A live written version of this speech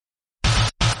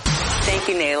Thank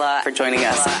you, Nayla, for joining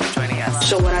us.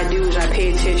 So what I do is I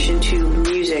pay attention to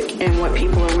music and what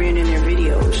people are wearing in their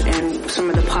videos and some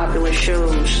of the popular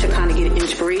shows to kind of get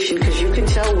inspiration, because you can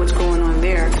tell what's going on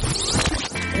there.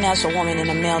 And as a woman in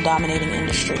a male-dominating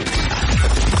industry.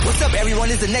 What's up, everyone?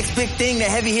 It's the next big thing, the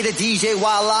heavy hitter DJ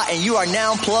Walla, and you are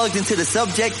now plugged into the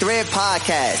Subject Thread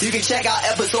Podcast. You can check out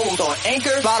episodes on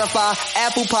Anchor, Spotify,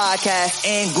 Apple Podcasts,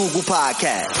 and Google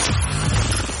Podcasts.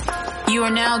 You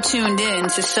are now tuned in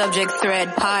to Subject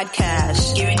Thread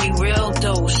Podcast, giving you real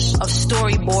dose of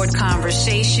storyboard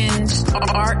conversations,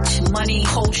 art, money,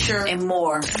 culture, and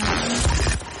more.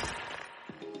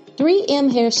 3M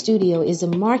Hair Studio is a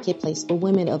marketplace for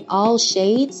women of all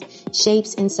shades,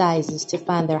 shapes, and sizes to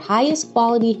find their highest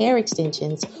quality hair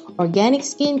extensions, organic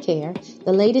skincare,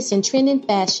 the latest in trend and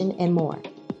fashion, and more.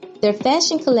 Their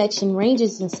fashion collection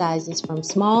ranges in sizes from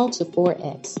small to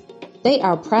 4X. They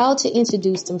are proud to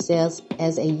introduce themselves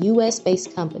as a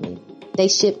U.S.-based company. They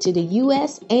ship to the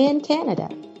U.S. and Canada.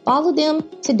 Follow them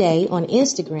today on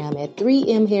Instagram at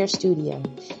 3M Hair Studio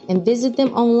and visit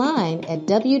them online at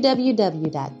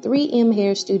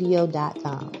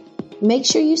www.3mhairstudio.com. Make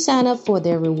sure you sign up for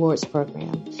their rewards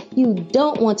program. You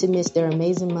don't want to miss their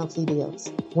amazing monthly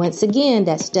deals. Once again,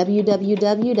 that's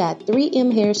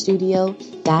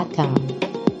www.3mhairstudio.com.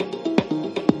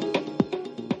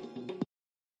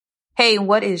 Hey,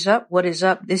 what is up? What is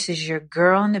up? This is your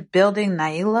girl in the building,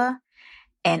 Naila,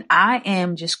 and I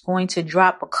am just going to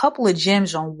drop a couple of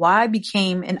gems on why I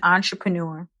became an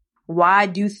entrepreneur, why I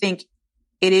do think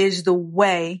it is the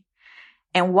way,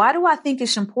 and why do I think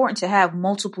it's important to have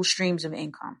multiple streams of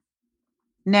income.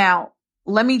 Now,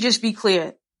 let me just be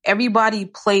clear. Everybody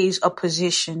plays a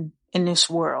position in this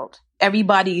world.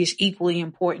 Everybody is equally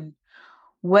important.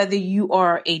 Whether you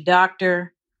are a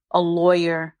doctor, a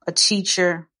lawyer, a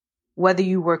teacher, whether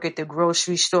you work at the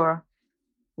grocery store,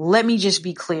 let me just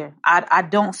be clear. I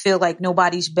don't feel like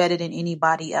nobody's better than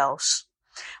anybody else.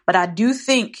 But I do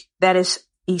think that it's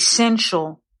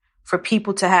essential for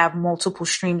people to have multiple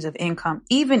streams of income,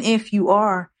 even if you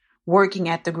are working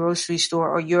at the grocery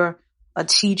store or you're a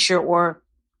teacher or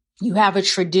you have a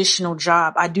traditional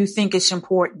job. I do think it's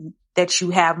important that you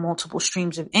have multiple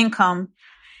streams of income.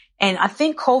 And I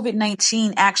think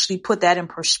COVID-19 actually put that in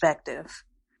perspective,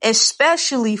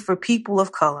 especially for people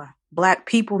of color, Black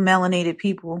people, melanated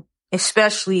people,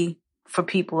 especially for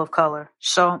people of color.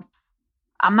 So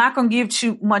I'm not going to give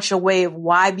too much away of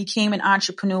why I became an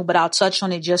entrepreneur, but I'll touch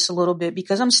on it just a little bit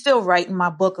because I'm still writing my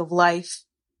book of life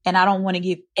and I don't want to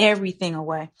give everything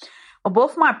away. But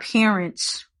both my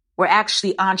parents were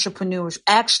actually entrepreneurs,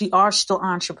 actually are still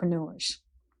entrepreneurs.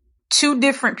 Two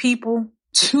different people,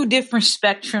 two different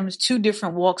spectrums, two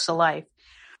different walks of life.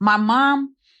 My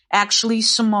mom, actually,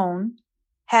 Simone,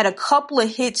 had a couple of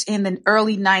hits in the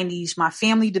early 90s. My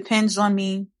Family Depends on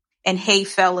Me and Hey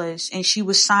Fellas. And she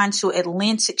was signed to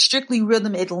Atlantic, Strictly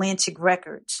Rhythm Atlantic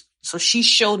Records. So she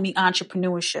showed me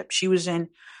entrepreneurship. She was in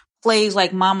plays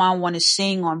like Mama I Want to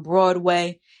Sing on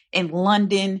Broadway in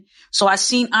London. So I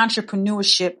seen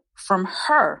entrepreneurship from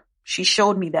her. She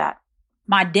showed me that.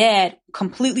 My dad,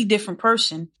 completely different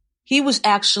person. He was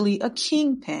actually a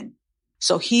kingpin.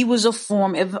 So he was a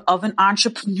form of an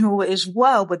entrepreneur as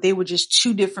well, but they were just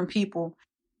two different people.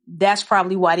 That's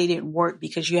probably why they didn't work,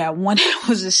 because you had one that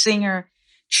was a singer,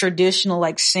 traditional,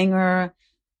 like singer,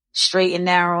 straight and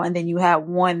narrow, and then you had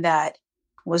one that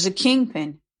was a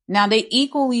kingpin. Now they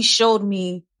equally showed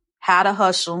me how to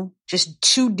hustle, just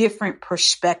two different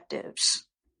perspectives.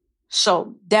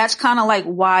 So that's kind of like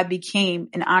why I became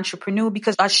an entrepreneur,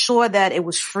 because I saw that it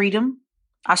was freedom.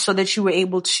 I saw that you were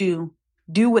able to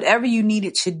do whatever you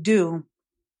needed to do.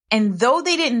 And though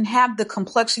they didn't have the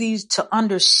complexities to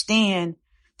understand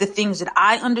the things that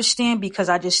I understand, because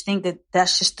I just think that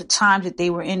that's just the time that they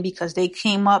were in, because they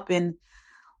came up in,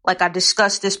 like I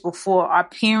discussed this before, our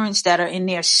parents that are in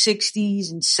their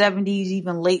 60s and 70s,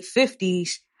 even late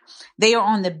 50s, they are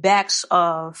on the backs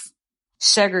of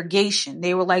segregation.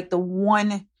 They were like the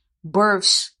one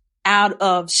births out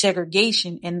of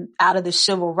segregation and out of the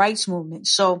civil rights movement.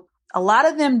 So a lot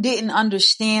of them didn't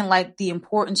understand like the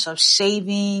importance of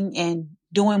saving and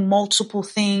doing multiple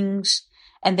things.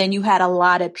 And then you had a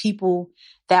lot of people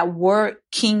that were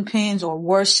kingpins or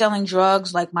were selling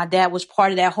drugs. Like my dad was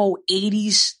part of that whole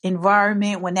 80s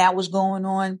environment when that was going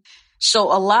on.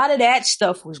 So a lot of that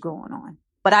stuff was going on.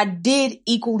 But I did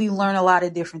equally learn a lot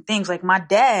of different things. Like my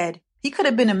dad, he could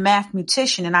have been a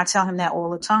mathematician, and I tell him that all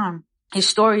the time. His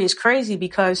story is crazy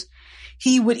because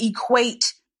he would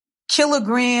equate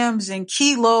kilograms and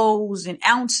kilos and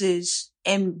ounces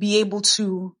and be able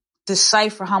to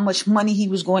decipher how much money he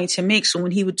was going to make. So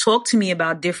when he would talk to me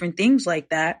about different things like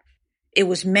that, it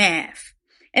was math.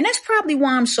 And that's probably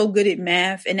why I'm so good at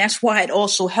math. And that's why it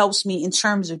also helps me in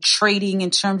terms of trading, in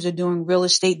terms of doing real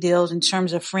estate deals, in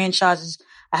terms of franchises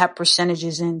I have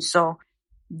percentages in. So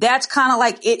that's kind of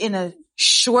like it in a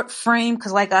short frame.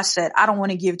 Cause like I said, I don't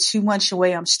want to give too much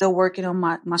away. I'm still working on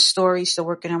my story, still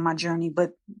working on my journey,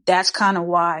 but that's kind of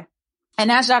why. And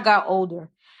as I got older,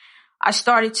 I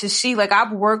started to see, like,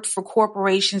 I've worked for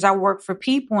corporations, I worked for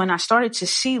people, and I started to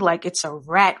see like it's a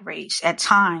rat race at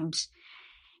times.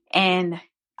 And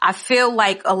I feel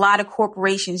like a lot of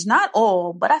corporations, not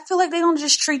all, but I feel like they don't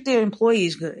just treat their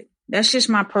employees good. That's just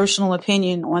my personal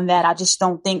opinion on that. I just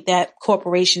don't think that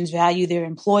corporations value their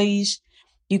employees.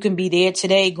 You can be there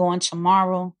today, gone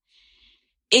tomorrow.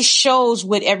 It shows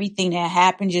with everything that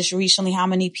happened just recently, how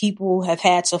many people have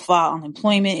had to file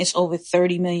unemployment. It's over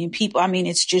 30 million people. I mean,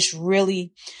 it's just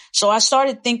really. So I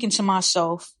started thinking to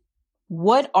myself,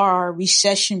 what are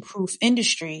recession-proof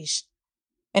industries?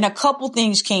 And a couple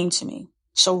things came to me.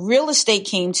 So real estate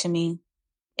came to me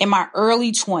in my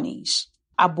early 20s.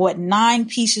 I bought 9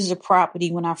 pieces of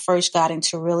property when I first got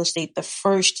into real estate the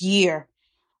first year.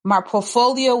 My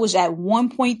portfolio was at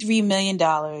 $1.3 million,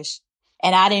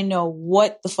 and I didn't know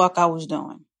what the fuck I was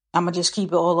doing. I'm going to just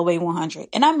keep it all the way 100.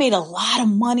 And I made a lot of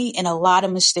money and a lot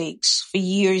of mistakes for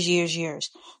years.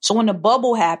 So when the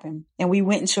bubble happened and we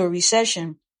went into a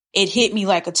recession, it hit me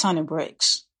like a ton of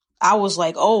bricks. I was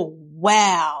like, oh,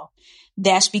 wow.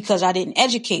 That's because I didn't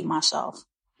educate myself.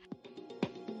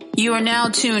 You are now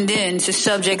tuned in to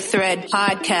Subject Thread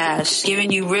Podcast,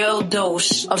 giving you real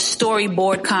dose of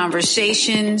storyboard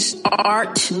conversations,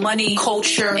 art, money,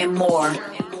 culture, and more.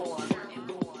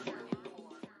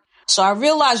 So I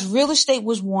realized real estate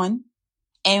was one.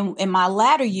 And in my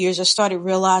latter years, I started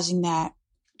realizing that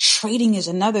trading is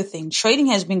another thing. Trading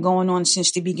has been going on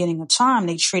since the beginning of time.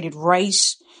 They traded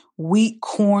rice, wheat,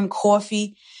 corn,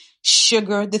 coffee,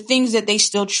 sugar, the things that they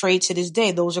still trade to this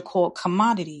day. Those are called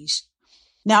commodities.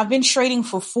 Now, I've been trading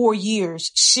for 4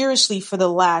 years, seriously for the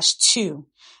last 2.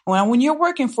 When you're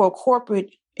working for a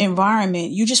corporate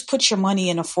environment, you just put your money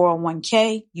in a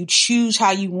 401k, you choose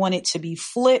how you want it to be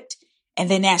flipped, and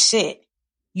then that's it.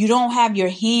 You don't have your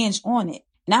hands on it.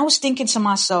 And I was thinking to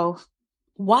myself,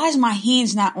 why is my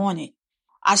hands not on it?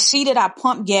 I see that I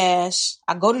pump gas.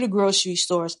 I go to the grocery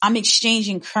stores. I'm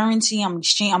exchanging currency.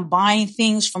 I'm buying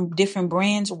things from different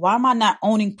brands. Why am I not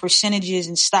owning percentages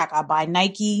in stock? I buy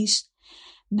Nikes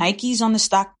on the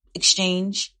stock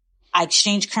exchange. I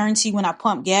exchange currency when I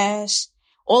pump gas.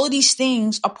 All of these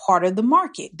things are part of the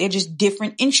market. They're just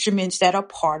different instruments that are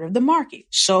part of the market.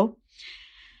 So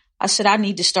I said, I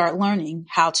need to start learning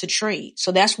how to trade.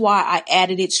 So that's why I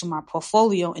added it to my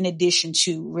portfolio in addition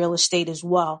to real estate as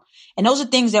well. And those are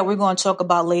things that we're going to talk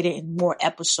about later in more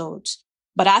episodes.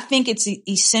 But I think it's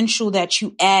essential that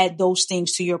you add those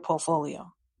things to your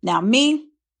portfolio. Now, me,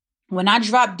 when I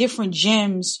drop different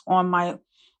gems on my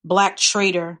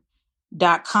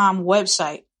blacktrader.com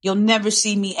website, you'll never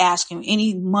see me asking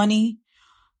any money,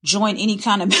 join any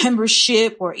kind of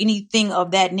membership or anything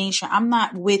of that nature. I'm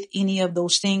not with any of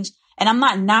those things. And I'm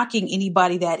not knocking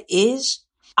anybody that is.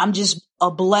 I'm just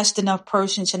a blessed enough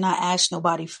person to not ask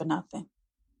nobody for nothing.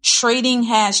 Trading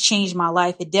has changed my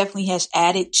life. It definitely has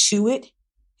added to it.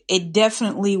 It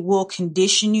definitely will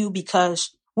condition you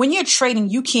because when you're trading,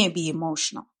 you can't be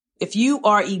emotional. If you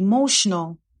are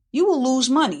emotional, you will lose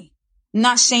money. I'm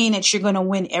not saying that you're going to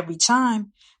win every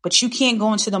time, but you can't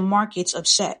go into the markets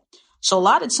upset. So a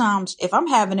lot of times, if I'm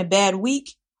having a bad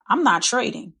week, I'm not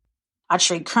trading. I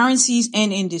trade currencies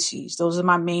and indices. Those are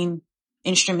my main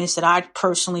instruments that I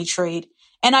personally trade.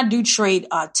 And I do trade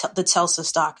the Tesla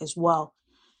stock as well.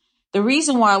 The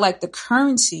reason why I like the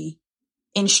currency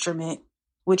instrument,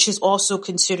 which is also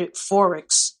considered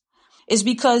Forex, is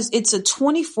because it's a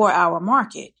 24-hour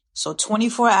market. So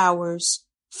 24 hours,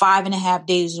 5.5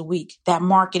 days a week, that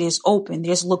market is open.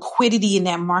 There's liquidity in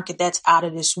that market that's out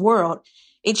of this world.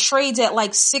 It trades at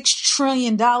like $6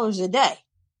 trillion a day.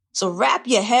 So wrap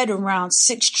your head around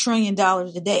 $6 trillion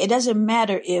a day. It doesn't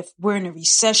matter if we're in a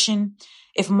recession,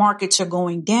 if markets are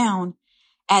going down.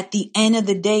 At the end of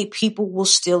the day, people will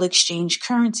still exchange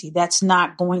currency. That's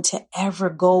not going to ever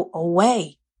go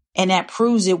away. And that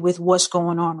proves it with what's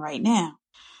going on right now.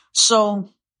 So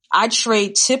I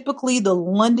trade typically the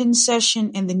London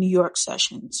session and the New York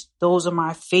sessions. Those are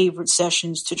my favorite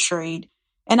sessions to trade.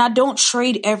 And I don't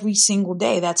trade every single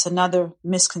day. That's another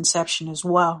misconception as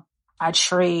well. I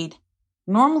trade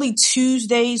normally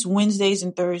Tuesdays, Wednesdays,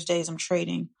 and Thursdays I'm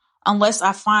trading. Unless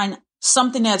I find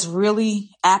something that's really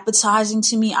appetizing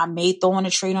to me, I may throw in a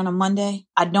trade on a Monday.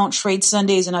 I don't trade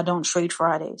Sundays and I don't trade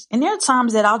Fridays. And there are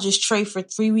times that I'll just trade for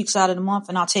 3 weeks out of the month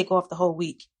and I'll take off the whole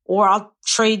week. Or I'll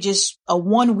trade just a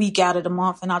 1 week out of the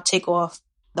month and I'll take off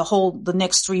the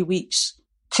next 3 weeks.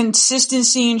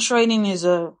 Consistency in trading is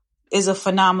a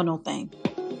phenomenal thing.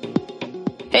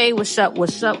 Hey, what's up?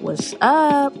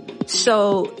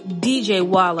 So DJ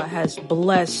Walla has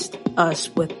blessed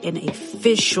us with an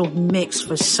official mix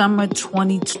for summer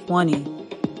 2020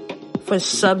 for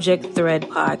Subject Thread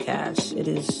Podcast. It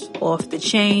is off the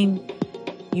chain.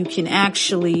 You can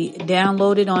actually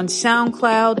download it on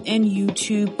SoundCloud and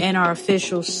YouTube and our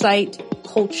official site,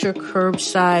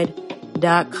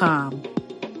 culturecurbside.com.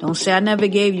 Don't say I never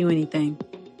gave you anything.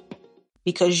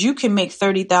 Because you can make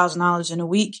 $30,000 in a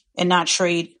week and not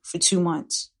trade for 2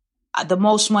 months. The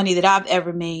most money that I've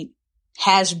ever made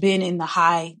has been in the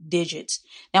high digits.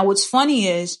 Now, what's funny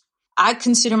is I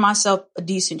consider myself a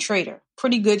decent trader,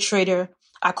 pretty good trader.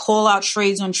 I call out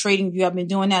trades on TradingView. I've been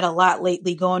doing that a lot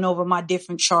lately, going over my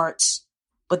different charts.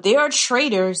 But there are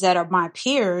traders that are my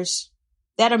peers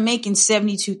that are making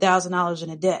 $72,000 in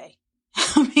a day.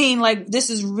 I mean, like, this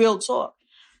is real talk.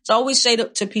 So I always say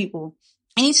to people,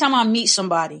 anytime I meet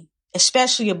somebody,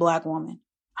 especially a Black woman,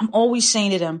 I'm always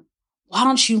saying to them, why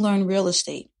don't you learn real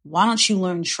estate? Why don't you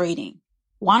learn trading?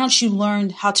 Why don't you learn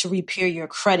how to repair your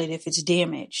credit if it's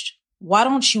damaged? Why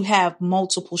don't you have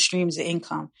multiple streams of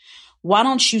income? Why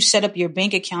don't you set up your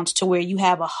bank accounts to where you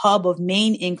have a hub of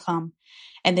main income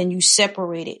and then you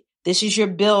separate it? This is your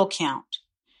bill account.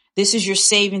 This is your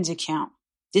savings account.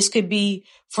 This could be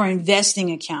for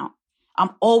investing account.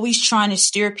 I'm always trying to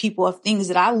steer people of things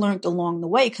that I learned along the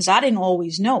way because I didn't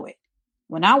always know it.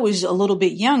 When I was a little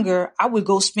bit younger, I would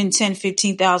go spend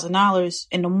 $10,000, $15,000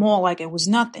 in the mall like it was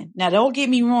nothing. Now, don't get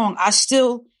me wrong. I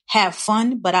still have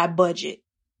fun, but I budget.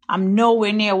 I'm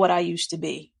nowhere near what I used to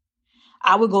be.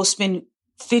 I would go spend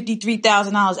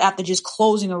 $53,000 after just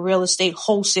closing a real estate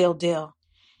wholesale deal.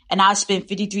 And I spent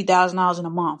 $53,000 in a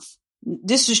month.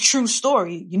 This is true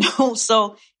story, you know?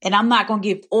 So, and I'm not going to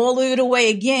give all of it away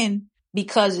again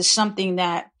because it's something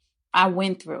that I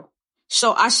went through.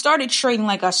 So I started trading,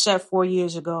 like I said, 4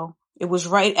 years ago. It was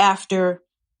right after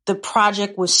the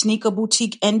project with Sneaker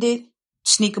Boutique ended.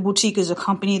 Sneaker Boutique is a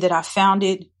company that I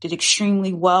founded, did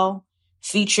extremely well,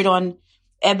 featured on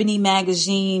Ebony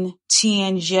Magazine,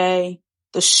 TNJ,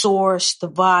 The Source, The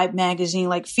Vibe Magazine,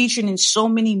 like featured in so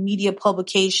many media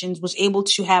publications, was able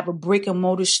to have a brick and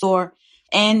mortar store.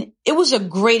 And it was a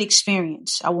great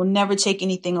experience. I will never take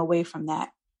anything away from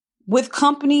that. With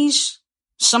companies,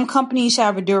 some companies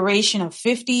have a duration of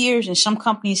 50 years and some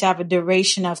companies have a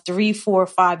duration of 3, 4,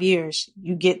 5 years.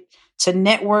 You get to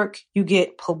network, you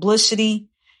get publicity,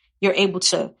 you're able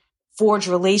to forge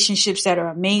relationships that are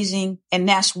amazing. And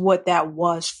that's what that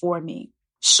was for me.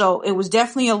 So it was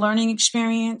definitely a learning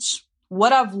experience.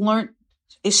 What I've learned,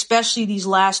 especially these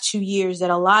last 2 years, that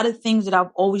a lot of things that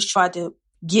I've always tried to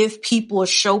give people or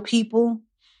show people,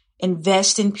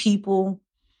 invest in people,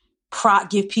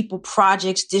 give people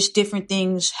projects, just different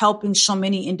things, helping so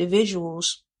many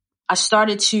individuals. I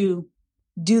started to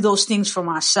do those things for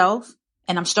myself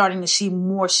and I'm starting to see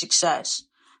more success.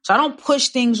 So I don't push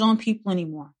things on people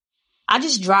anymore. I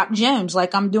just drop gems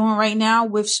like I'm doing right now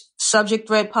with Subject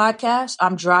Thread Podcast.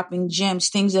 I'm dropping gems,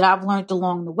 things that I've learned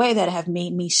along the way that have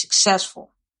made me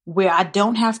successful, where I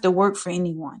don't have to work for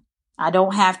anyone. I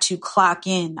don't have to clock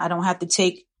in. I don't have to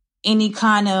take any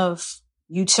kind of,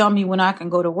 you tell me when I can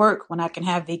go to work, when I can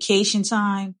have vacation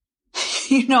time.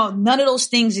 You know, none of those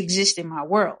things exist in my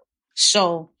world.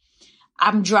 So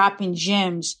I'm dropping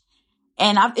gems.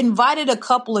 And I've invited a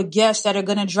couple of guests that are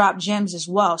going to drop gems as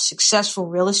well. Successful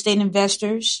real estate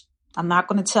investors. I'm not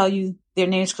going to tell you their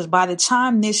names because by the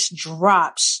time this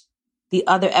drops, the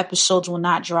other episodes will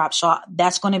not drop. So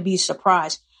that's going to be a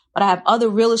surprise. But I have other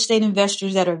real estate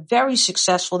investors that are very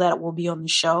successful that will be on the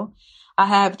show. I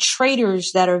have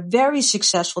traders that are very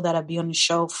successful that will be on the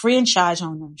show. Franchise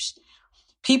owners,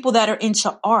 people that are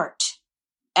into art.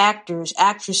 Actors,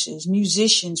 actresses,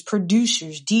 musicians,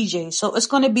 producers, DJs. So it's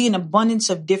going to be an abundance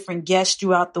of different guests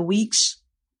throughout the weeks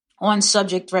on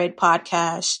Subject Thread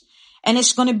Podcast. And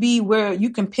it's going to be where you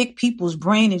can pick people's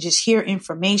brain and just hear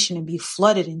information and be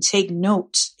flooded and take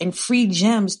notes and free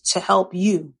gems to help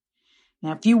you.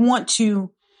 Now, if you want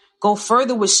to go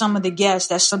further with some of the guests,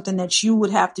 that's something that you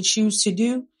would have to choose to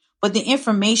do. But the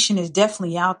information is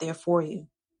definitely out there for you.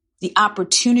 The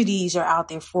opportunities are out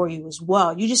there for you as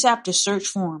well. You just have to search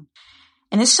for them.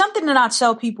 And it's something that I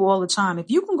tell people all the time. If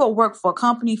you can go work for a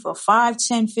company for 5,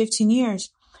 10, 15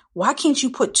 years, why can't you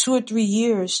put 2 or 3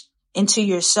 years into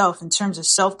yourself in terms of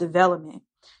self-development,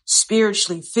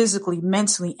 spiritually, physically,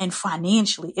 mentally, and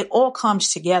financially? It all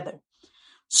comes together.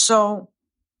 So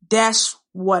that's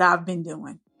what I've been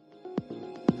doing.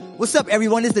 What's up,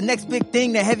 everyone? It's the next big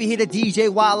thing, the heavy hitter DJ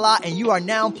Walla, and you are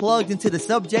now plugged into the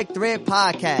Subject Thread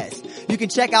Podcast. You can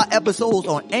check out episodes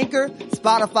on Anchor,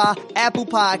 Spotify, Apple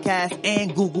Podcasts,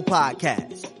 and Google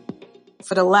Podcasts.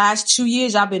 For the last 2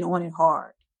 years, I've been on it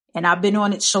hard. And I've been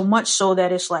on it so much so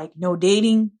that it's like no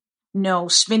dating, no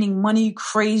spending money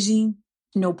crazy,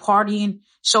 no partying.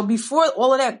 So before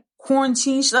all of that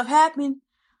quarantine stuff happened,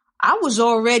 I was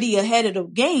already ahead of the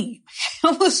game.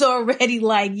 I was already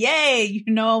like, yay,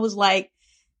 I was like,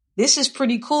 this is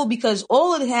pretty cool because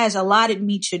all it has allotted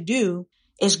me to do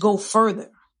is go further,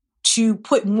 to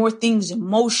put more things in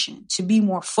motion, to be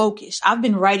more focused. I've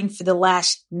been writing for the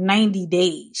last 90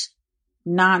 days,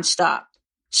 nonstop.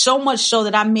 So much so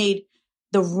that I made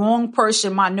the wrong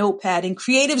person my notepad. And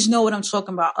creatives know what I'm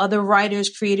talking about. Other writers,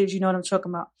 creatives, you know what I'm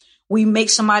talking about. We make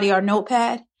somebody our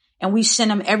notepad and we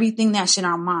send them everything that's in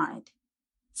our mind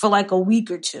for like a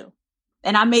week or two.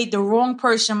 And I made the wrong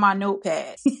person my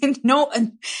notepad.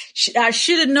 I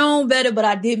should have known better, but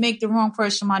I did make the wrong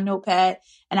person my notepad.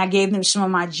 And I gave them some of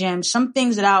my gems, some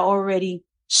things that I already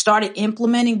started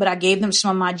implementing, but I gave them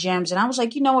some of my gems. And I was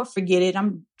like, you know what? Forget it.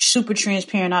 I'm super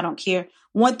transparent. I don't care.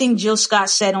 One thing Jill Scott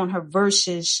said on her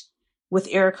Verses with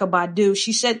Erykah Badu,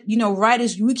 she said,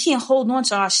 writers, we can't hold on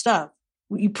to our stuff.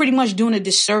 You're pretty much doing a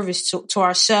disservice to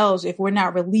ourselves if we're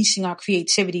not releasing our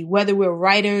creativity, whether we're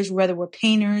writers, whether we're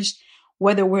painters,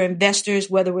 whether we're investors,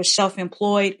 whether we're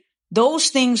self-employed. Those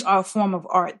things are a form of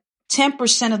art.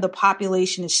 10% of the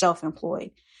population is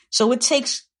self-employed. So it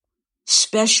takes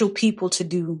special people to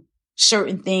do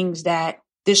certain things that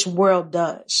this world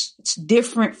does. It's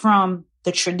different from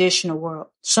the traditional world.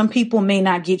 Some people may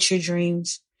not get your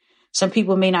dreams. Some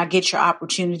people may not get your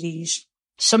opportunities.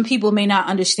 Some people may not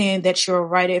understand that you're a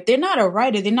writer. If they're not a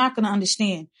writer, they're not going to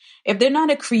understand. If they're not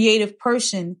a creative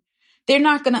person, they're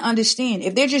not going to understand.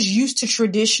 If they're just used to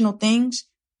traditional things,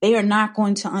 they are not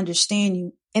going to understand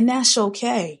you. And that's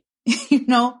okay.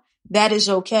 That is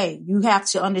okay. You have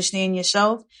to understand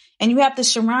yourself and you have to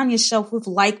surround yourself with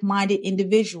like-minded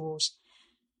individuals.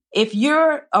 If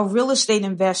you're a real estate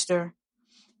investor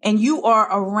and you are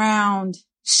around,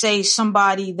 say,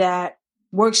 somebody that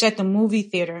works at the movie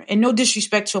theater, and no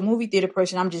disrespect to a movie theater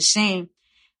person, I'm just saying,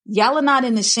 y'all are not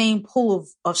in the same pool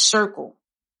of circle.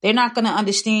 They're not going to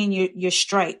understand your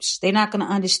stripes. They're not going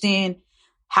to understand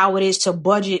how it is to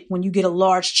budget when you get a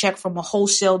large check from a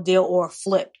wholesale deal or a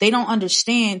flip. They don't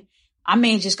understand. I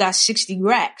may have just got 60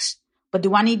 racks, but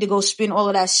do I need to go spend all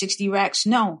of that 60 racks?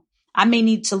 No, I may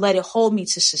need to let it hold me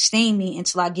to sustain me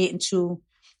until I get into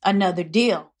another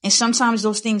deal. And sometimes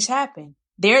those things happen.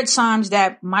 There are times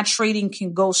that my trading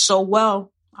can go so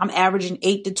well. I'm averaging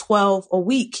 8 to 12 a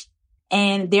week.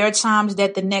 And there are times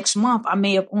that the next month I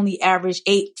may have only averaged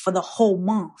 8 for the whole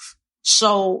month.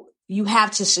 So you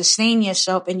have to sustain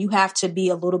yourself and you have to be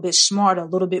a little bit smarter, a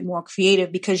little bit more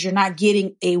creative because you're not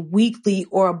getting a weekly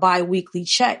or a bi-weekly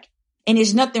check. And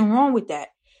there's nothing wrong with that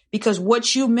because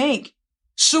what you make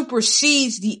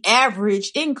supersedes the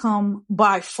average income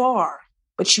by far.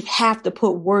 But you have to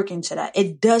put work into that.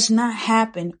 It does not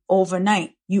happen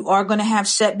overnight. You are going to have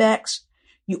setbacks.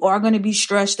 You are going to be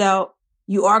stressed out.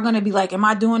 You are going to be like, am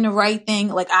I doing the right thing?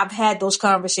 Like I've had those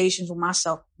conversations with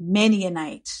myself many a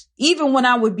nights. Even when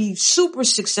I would be super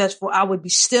successful, I would be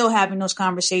still having those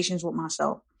conversations with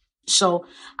myself. So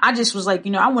I just was like,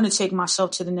 I want to take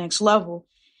myself to the next level.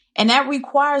 And that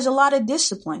requires a lot of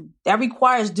discipline. That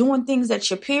requires doing things that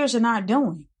your peers are not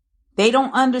doing. They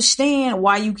don't understand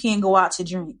why you can't go out to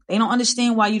drink. They don't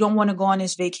understand why you don't want to go on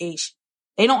this vacation.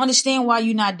 They don't understand why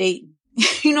you're not dating.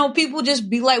 People just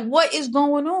be like, what is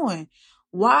going on?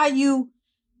 Why are you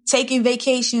taking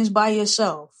vacations by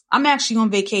yourself? I'm actually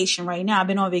on vacation right now. I've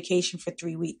been on vacation for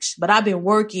 3 weeks, but I've been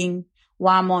working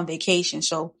while I'm on vacation.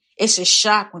 So it's a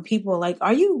shock when people are like,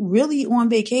 are you really on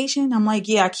vacation? I'm like,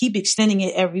 yeah, I keep extending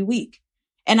it every week.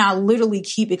 And I literally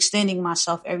keep extending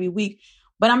myself every week.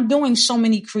 But I'm doing so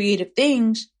many creative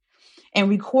things and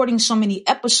recording so many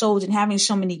episodes and having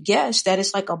so many guests that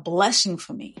it's like a blessing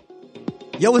for me.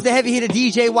 Yo, it's the heavy hitter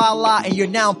DJ Walla, and you're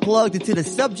now plugged into the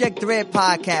Subject Thread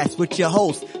podcast with your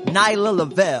host, Nyla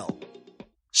Lavelle.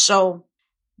 So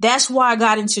that's why I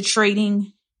got into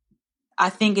trading. I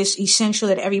think it's essential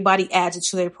that everybody adds it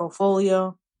to their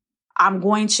portfolio. I'm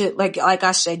going to, like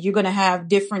I said, you're going to have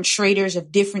different traders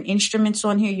of different instruments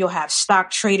on here. You'll have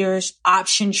stock traders,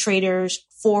 option traders,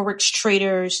 Forex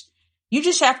traders. You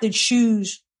just have to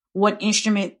choose what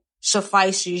instrument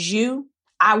suffices you.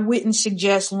 I wouldn't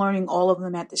suggest learning all of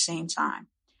them at the same time.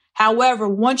 However,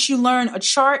 once you learn a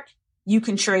chart, you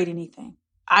can trade anything.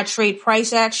 I trade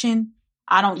price action.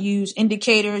 I don't use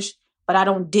indicators, but I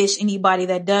don't diss anybody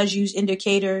that does use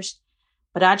indicators.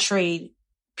 But I trade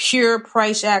pure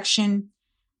price action,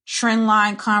 trend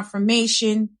line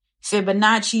confirmation,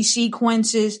 Fibonacci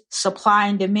sequences, supply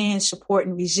and demand, support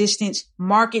and resistance,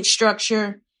 market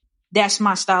structure. That's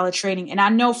my style of trading. And I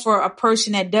know for a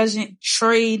person that doesn't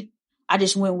trade, I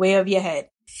just went way over your head.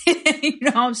 You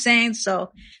know what I'm saying?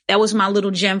 So that was my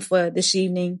little gem for this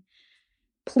evening.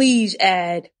 Please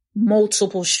add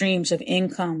multiple streams of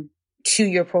income to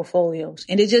your portfolios.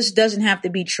 And it just doesn't have to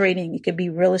be trading. It could be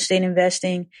real estate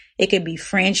investing. It could be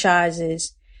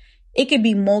franchises. It could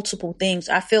be multiple things.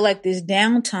 I feel like this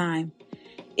downtime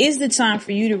is the time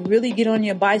for you to really get on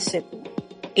your bicycle.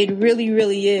 It really,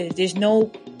 really is. There's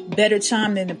no better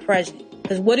time than the present.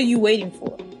 Because what are you waiting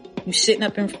for? You sitting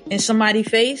up in somebody's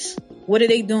face? What are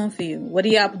they doing for you? What are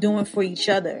y'all doing for each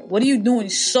other? What are you doing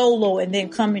solo and then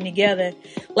coming together?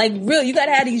 Like, really, you got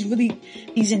to have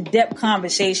these in-depth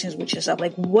conversations with yourself.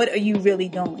 Like, what are you really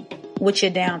doing with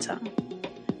your downtime?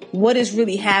 What is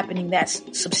really happening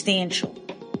that's substantial?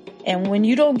 And when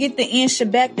you don't get the answer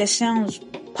back that sounds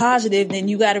positive, then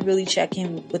you got to really check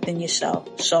in within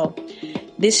yourself. So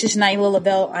this is Naila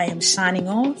Lavelle. I am signing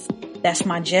off. That's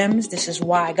my gems. This is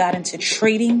why I got into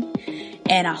trading.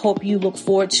 And I hope you look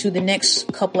forward to the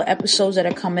next couple of episodes that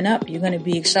are coming up. You're going to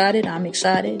be excited. I'm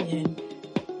excited. And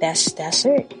that's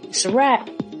it. It's a wrap.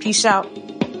 Peace out.